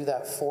and do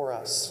that for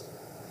us.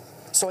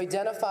 So he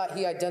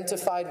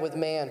identified with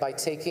man by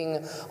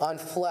taking on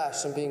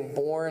flesh and being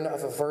born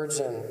of a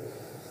virgin.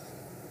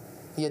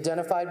 He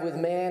identified with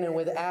man and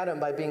with Adam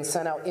by being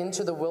sent out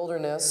into the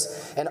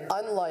wilderness. And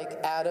unlike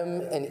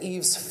Adam and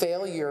Eve's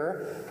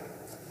failure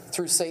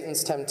through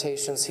Satan's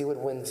temptations, he would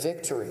win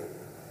victory.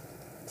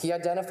 He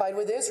identified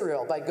with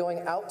Israel by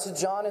going out to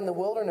John in the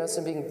wilderness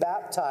and being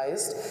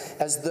baptized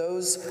as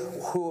those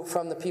who,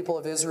 from the people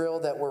of Israel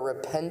that were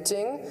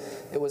repenting.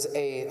 It was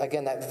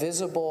again, that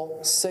visible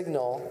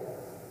signal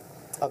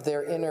of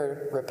their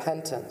inner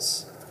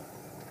repentance.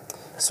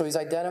 So he's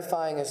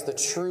identifying as the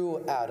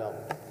true Adam,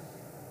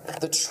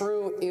 the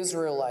true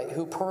Israelite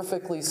who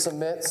perfectly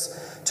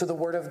submits to the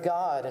word of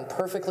God and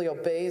perfectly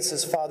obeys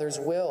his Father's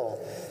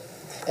will.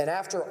 And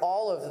after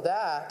all of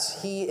that,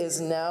 he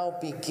is now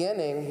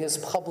beginning his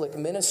public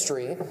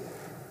ministry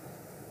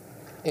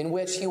in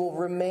which he will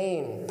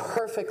remain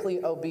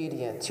perfectly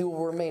obedient. He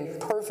will remain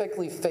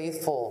perfectly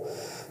faithful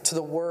to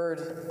the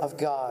word of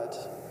God.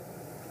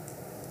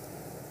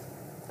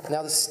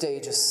 Now the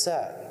stage is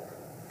set.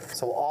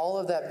 So all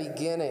of that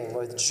beginning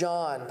with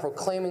John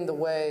proclaiming the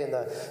way and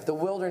the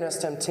wilderness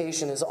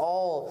temptation is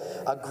all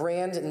a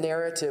grand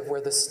narrative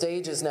where the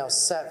stage is now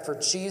set for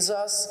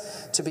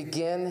Jesus to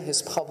begin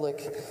his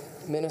public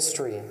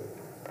ministry.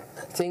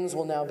 Things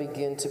will now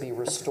begin to be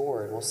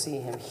restored. We'll see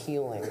him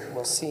healing.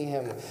 We'll see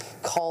him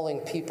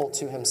calling people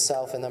to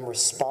himself and them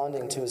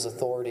responding to his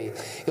authority.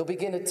 He'll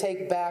begin to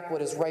take back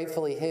what is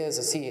rightfully his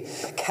as he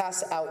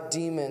casts out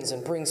demons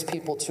and brings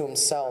people to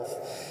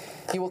himself.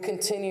 He will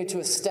continue to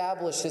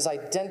establish his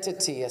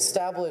identity,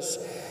 establish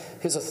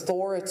his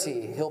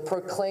authority. He'll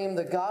proclaim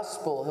the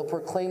gospel. He'll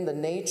proclaim the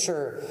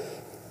nature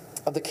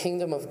of the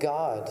kingdom of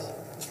God.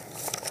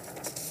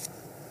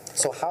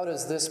 So how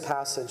does this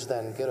passage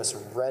then get us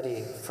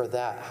ready for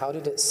that? How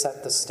did it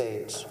set the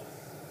stage?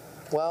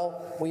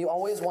 Well, we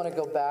always want to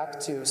go back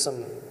to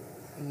some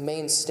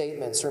main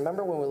statements.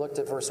 Remember when we looked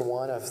at verse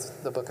 1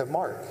 of the book of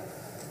Mark?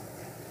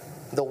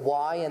 The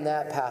why in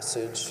that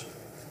passage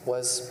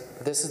was,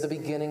 this is the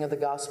beginning of the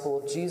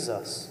gospel of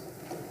Jesus,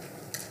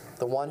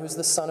 the one who's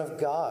the Son of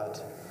God.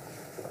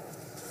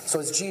 So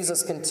as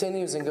Jesus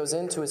continues and goes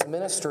into his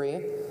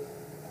ministry,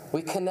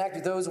 we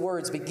connect those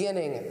words,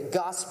 beginning,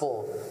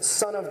 gospel,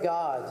 Son of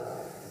God,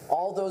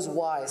 all those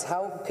whys.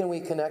 How can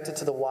we connect it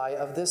to the why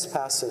of this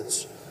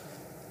passage?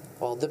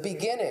 Well, the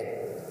beginning.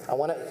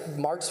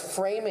 Mark's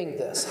framing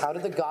this. How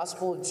did the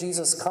gospel of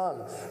Jesus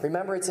come?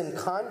 Remember, it's in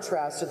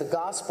contrast to the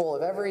gospel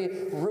of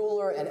every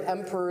ruler and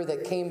emperor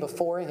that came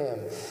before him.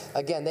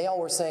 Again, they all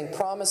were saying,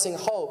 promising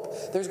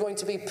hope. There's going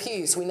to be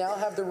peace. We now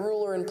have the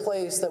ruler in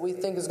place that we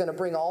think is going to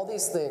bring all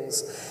these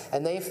things,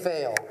 and they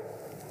fail.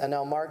 And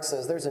now Mark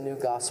says there's a new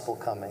gospel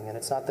coming, and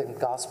it's not the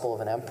gospel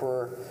of an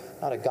emperor,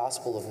 not a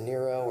gospel of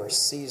Nero or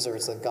Caesar.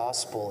 It's the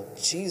gospel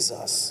of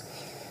Jesus,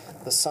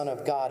 the Son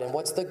of God. And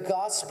what's the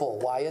gospel?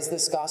 Why is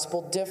this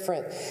gospel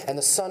different? And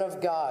the Son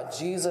of God,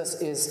 Jesus,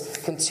 is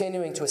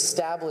continuing to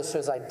establish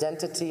his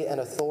identity and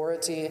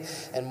authority.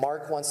 And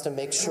Mark wants to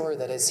make sure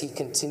that as he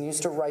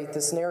continues to write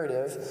this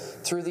narrative,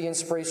 through the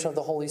inspiration of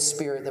the Holy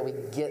Spirit, that we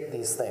get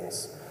these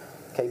things.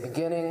 Okay,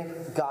 beginning,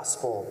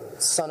 gospel,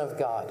 Son of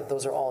God.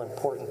 Those are all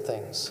important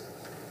things.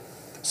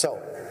 So,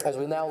 as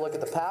we now look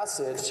at the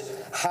passage,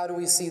 how do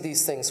we see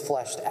these things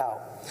fleshed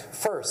out?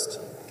 First,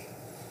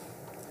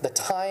 the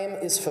time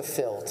is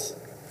fulfilled.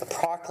 The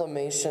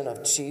proclamation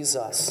of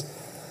Jesus.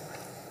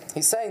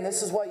 He's saying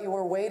this is what you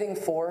were waiting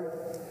for.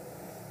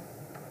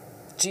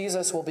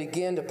 Jesus will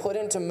begin to put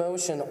into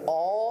motion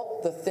all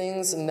the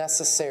things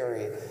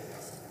necessary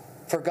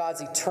for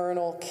God's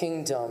eternal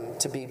kingdom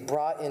to be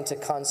brought into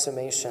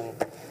consummation.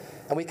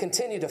 And we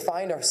continue to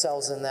find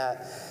ourselves in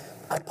that.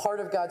 I'm part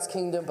of God's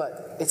kingdom,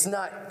 but it's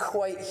not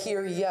quite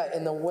here yet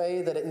in the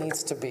way that it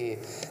needs to be.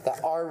 That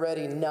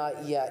already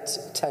not yet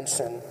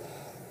tension.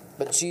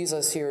 But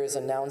Jesus here is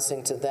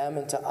announcing to them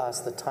and to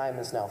us the time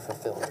is now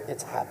fulfilled.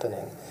 It's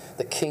happening.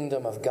 The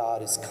kingdom of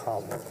God is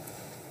come.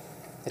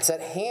 It's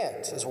at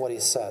hand, is what he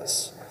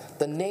says.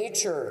 The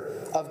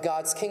nature of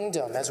God's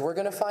kingdom, as we're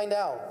going to find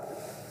out,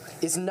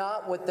 is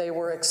not what they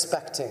were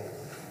expecting.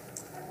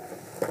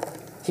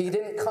 He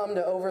didn't come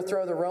to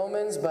overthrow the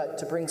Romans, but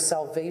to bring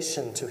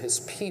salvation to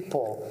his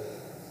people.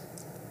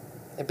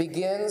 It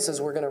begins, as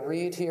we're going to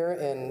read here,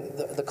 in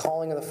the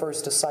calling of the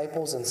first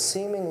disciples in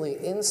seemingly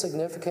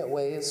insignificant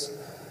ways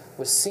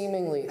with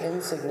seemingly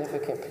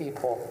insignificant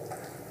people.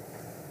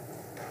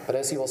 But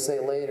as he will say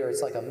later,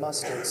 it's like a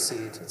mustard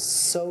seed. It's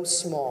so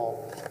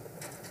small,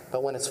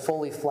 but when it's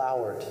fully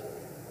flowered,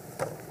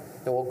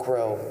 it will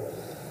grow.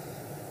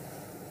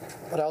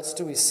 What else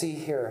do we see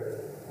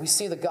here? We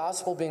see the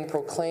gospel being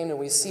proclaimed, and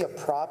we see a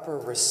proper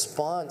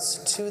response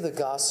to the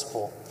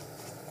gospel.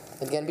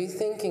 Again, be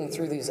thinking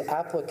through these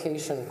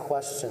application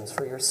questions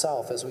for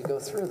yourself as we go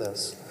through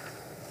this.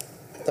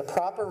 The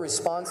proper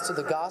response to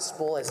the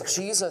gospel, as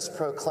Jesus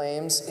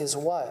proclaims, is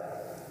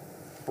what?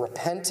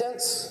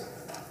 Repentance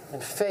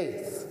and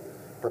faith.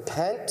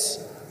 Repent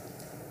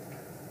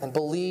and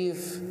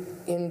believe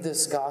in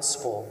this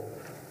gospel.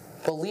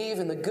 Believe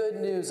in the good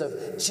news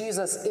of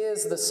Jesus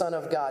is the Son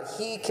of God.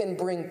 He can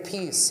bring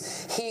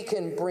peace. He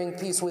can bring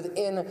peace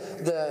within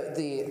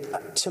the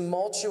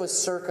tumultuous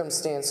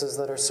circumstances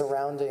that are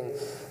surrounding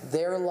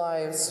their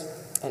lives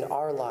and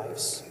our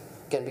lives.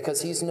 Again,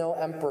 because he's no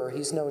emperor,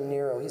 he's no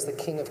Nero, he's the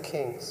King of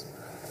Kings.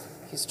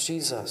 He's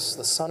Jesus,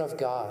 the Son of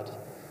God.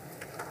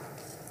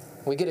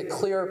 We get a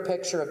clearer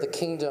picture of the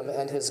kingdom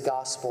and his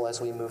gospel as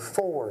we move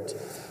forward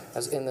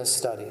as in this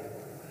study.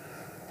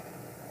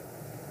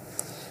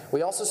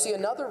 We also see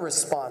another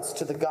response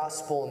to the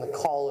gospel and the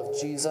call of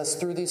Jesus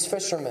through these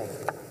fishermen.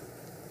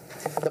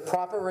 The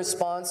proper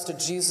response to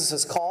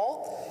Jesus'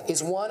 call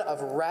is one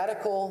of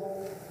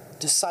radical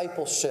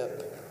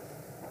discipleship.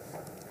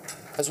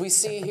 As we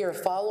see here,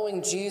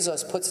 following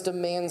Jesus puts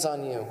demands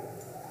on you.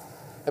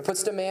 It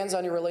puts demands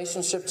on your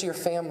relationship to your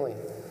family.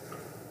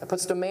 It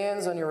puts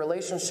demands on your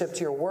relationship to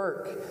your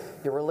work,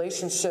 your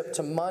relationship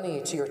to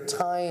money, to your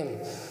time,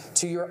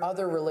 to your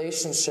other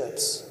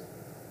relationships.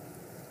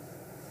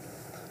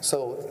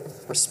 So,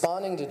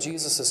 responding to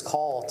Jesus'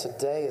 call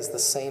today is the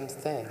same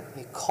thing.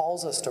 He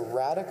calls us to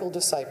radical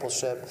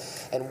discipleship.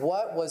 And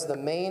what was the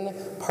main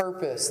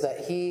purpose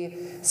that he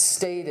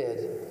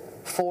stated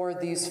for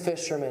these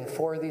fishermen,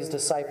 for these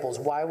disciples?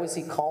 Why was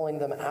he calling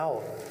them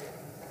out?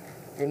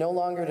 You're no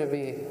longer to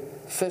be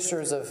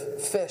fishers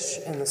of fish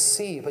in the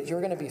sea, but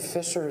you're going to be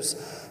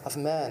fishers of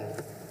men.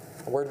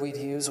 The word we'd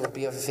use would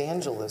be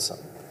evangelism.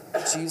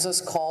 Jesus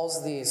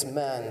calls these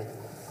men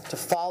to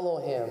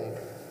follow him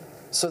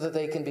so that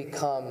they can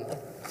become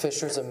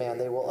fishers of man.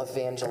 They will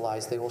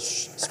evangelize. They will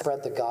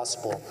spread the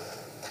gospel.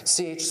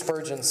 C.H.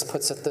 Spurgeon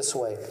puts it this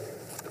way.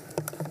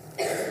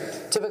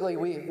 Typically,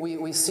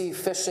 we see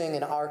fishing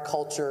in our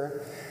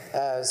culture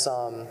as,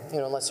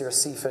 unless you're a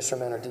sea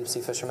fisherman or deep sea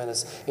fisherman,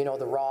 as, the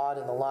rod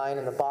and the line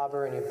and the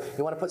bobber, and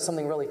you want to put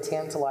something really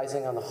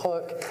tantalizing on the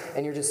hook,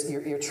 and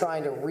you're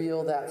trying to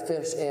reel that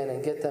fish in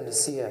and get them to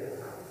see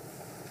it.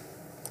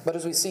 But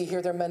as we see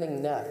here, they're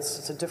mending nets.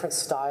 It's a different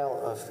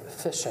style of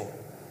fishing.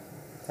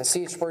 And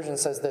C.H. Spurgeon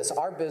says this: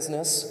 our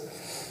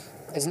business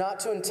is not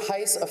to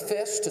entice a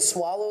fish to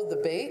swallow the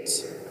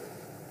bait,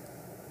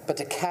 but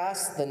to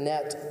cast the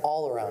net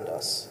all around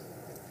us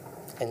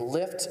and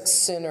lift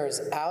sinners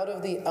out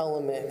of the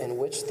element in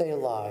which they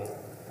lie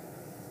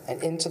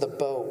and into the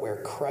boat where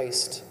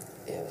Christ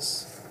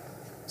is.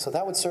 So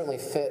that would certainly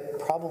fit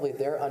probably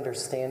their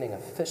understanding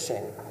of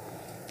fishing.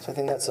 So I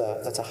think that's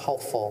a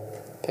helpful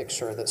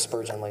picture that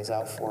Spurgeon lays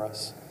out for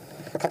us.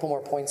 A couple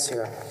more points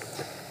here.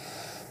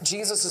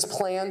 Jesus'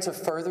 plan to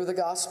further the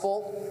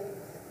gospel,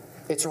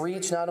 its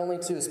reach not only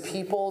to his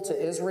people, to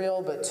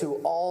Israel, but to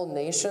all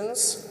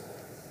nations,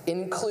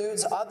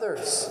 includes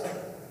others.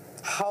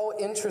 How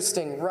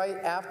interesting, right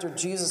after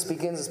Jesus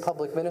begins his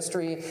public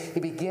ministry, he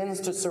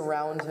begins to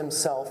surround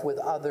himself with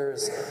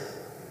others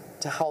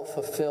to help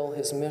fulfill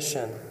his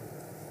mission.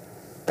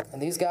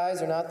 And these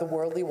guys are not the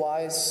worldly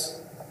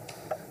wise.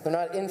 They're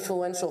not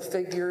influential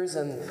figures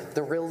in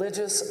the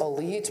religious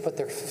elite, but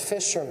they're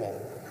fishermen.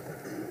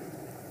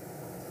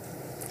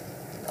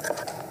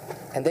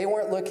 And they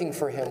weren't looking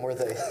for him, were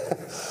they?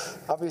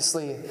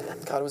 Obviously,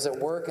 God was at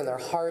work in their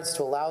hearts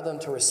to allow them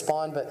to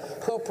respond, but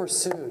who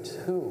pursued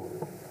who?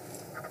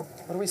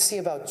 What do we see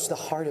about the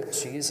heart of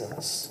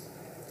Jesus?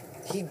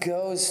 He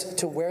goes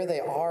to where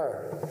they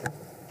are,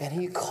 and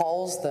he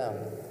calls them,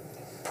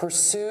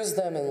 pursues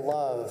them in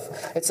love.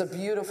 It's a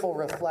beautiful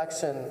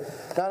reflection,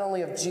 not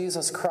only of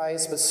Jesus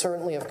Christ, but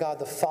certainly of God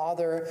the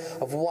Father,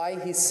 of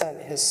why he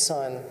sent his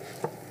Son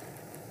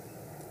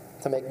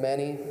to make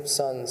many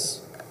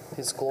sons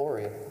his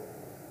glory.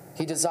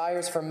 He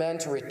desires for men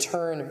to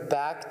return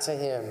back to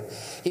him.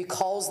 He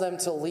calls them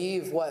to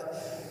leave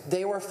what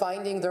they were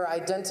finding their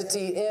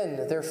identity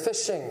in, their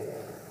fishing,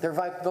 their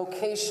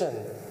vocation.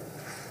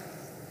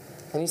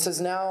 And he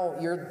says, now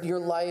your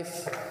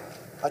life,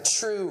 a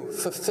true,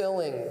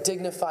 fulfilling,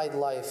 dignified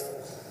life,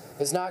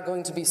 is not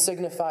going to be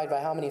signified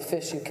by how many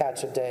fish you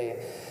catch a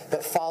day,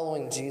 but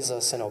following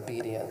Jesus in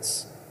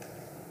obedience.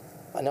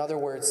 In other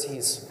words,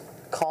 he's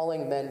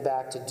calling men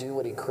back to do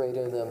what he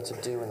created them to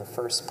do in the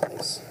first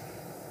place.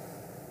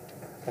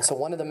 And so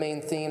one of the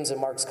main themes in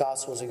Mark's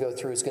gospel as we go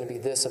through is going to be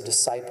this of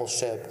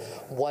discipleship.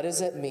 What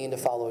does it mean to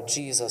follow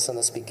Jesus? And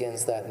this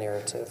begins that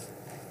narrative.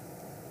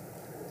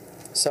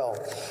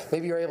 So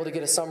maybe you're able to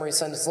get a summary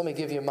sentence. Let me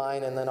give you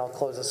mine, and then I'll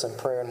close this in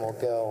prayer and we'll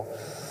go.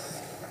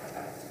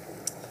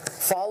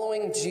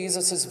 Following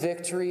Jesus'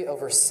 victory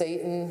over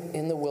Satan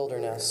in the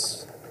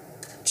wilderness,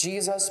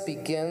 Jesus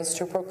begins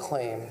to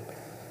proclaim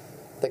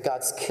that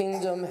God's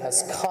kingdom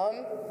has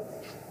come,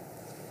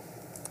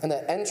 and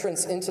that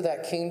entrance into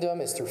that kingdom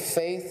is through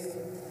faith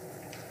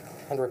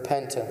and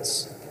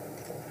repentance.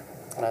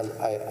 And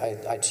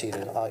I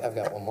cheated. I've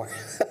got one more.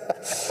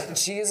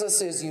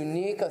 Jesus'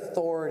 unique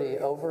authority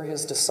over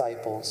his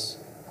disciples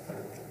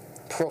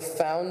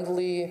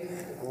profoundly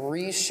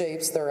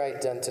reshapes their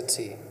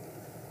identity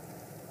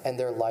and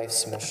their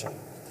life's mission.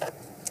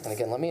 And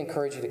again, let me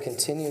encourage you to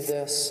continue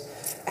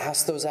this.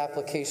 Ask those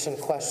application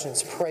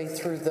questions. Pray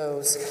through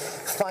those.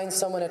 Find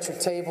someone at your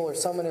table or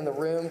someone in the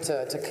room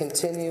to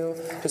continue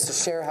just to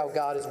share how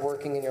God is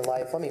working in your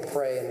life. Let me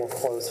pray and we'll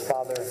close.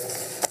 Father,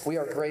 we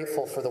are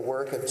grateful for the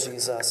work of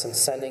Jesus and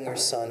sending your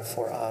Son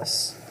for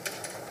us.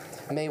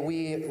 May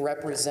we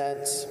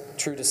represent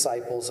true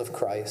disciples of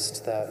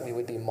Christ, that we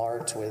would be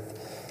marked with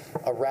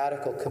a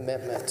radical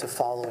commitment to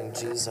following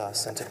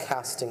Jesus and to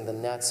casting the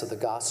nets of the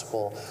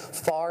gospel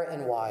far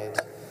and wide,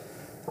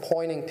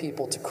 pointing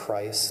people to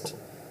Christ.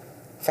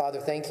 Father,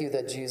 thank you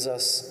that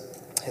Jesus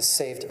has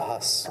saved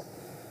us.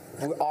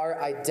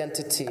 Our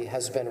identity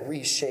has been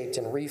reshaped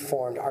and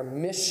reformed. Our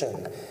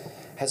mission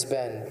has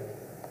been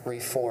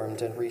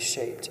reformed and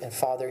reshaped. And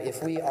Father,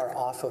 if we are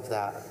off of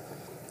that,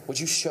 would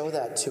you show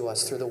that to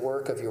us through the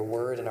work of your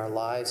word in our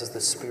lives as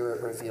the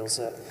Spirit reveals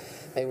it?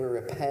 May we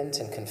repent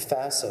and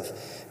confess of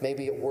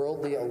maybe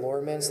worldly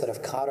allurements that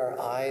have caught our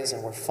eyes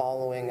and we're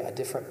following a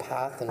different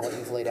path than what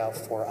you've laid out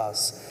for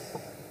us.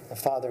 And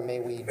Father, may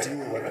we do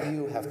what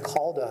you have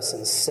called us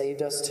and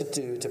saved us to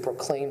do, to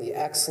proclaim the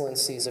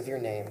excellencies of your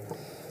name.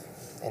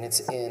 And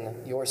it's in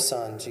your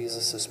Son,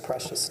 Jesus'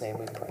 precious name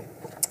we pray.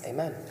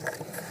 Amen.